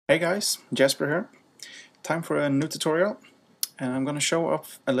Hey guys, Jasper here. Time for a new tutorial, and I'm going to show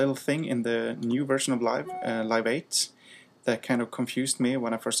off a little thing in the new version of Live 8 that kind of confused me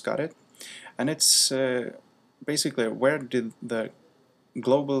when I first got it. And it's basically, where did the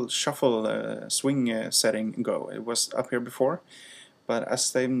global shuffle swing setting go? It was up here before, but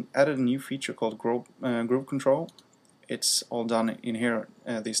as they added a new feature called groove control, it's all done in here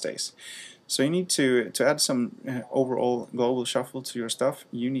these days. So you need to add some overall global shuffle to your stuff.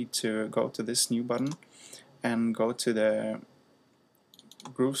 You need to go to this new button and go to the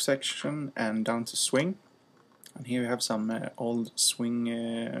groove section and down to swing. And here you have some old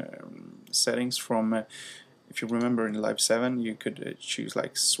swing settings from, if you remember in Live 7, you could choose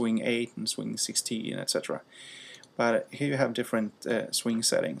like swing 8 and swing 16, etc. But here you have different swing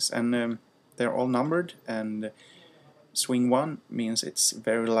settings, and they're all numbered, and swing 1 means it's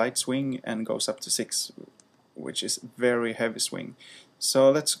very light swing and goes up to 6, which is very heavy swing. So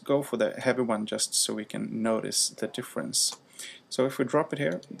let's go for the heavy one just so we can notice the difference. So if we drop it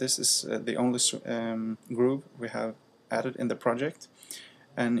here, this is the only groove we have added in the project.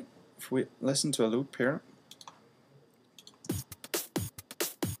 And if we listen to a loop here,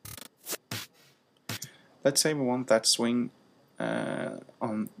 let's say we want that swing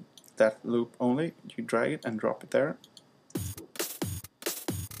on that loop only. You drag it and drop it there.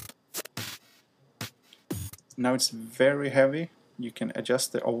 Now it's very heavy. You can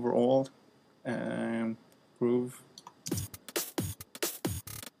adjust the overall groove.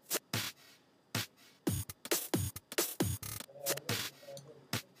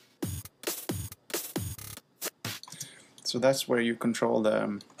 So that's where you control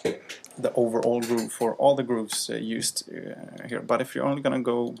the overall groove for all the grooves used here. But if you're only gonna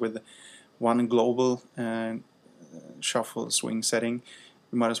go with one global shuffle swing setting,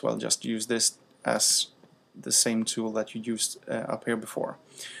 you might as well just use this as the same tool that you used up here before.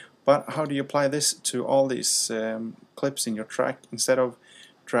 But how do you apply this to all these clips in your track instead of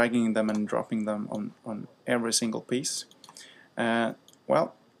dragging them and dropping them on every single piece?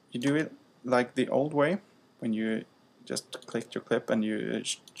 Well, you do it like the old way, when you just click your clip and you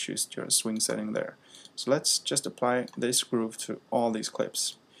choose your swing setting there. So let's just apply this groove to all these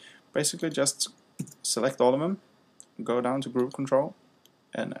clips. Basically just select all of them, go down to groove control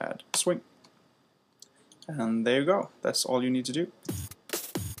and add swing. And there you go, that's all you need to do.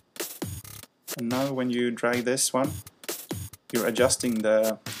 And now when you drag this one, you're adjusting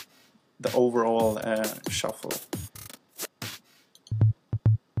the overall shuffle.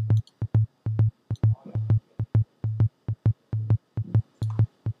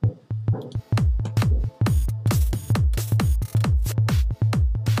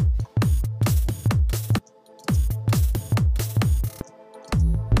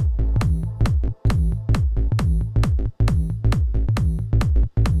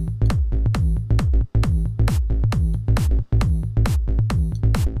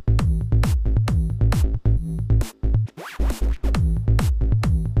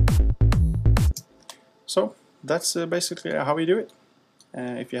 So that's basically how we do it.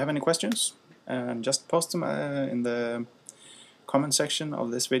 If you have any questions, just post them in the comment section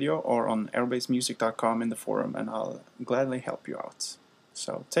of this video or on airbasemusic.com in the forum, and I'll gladly help you out.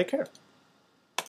 So take care.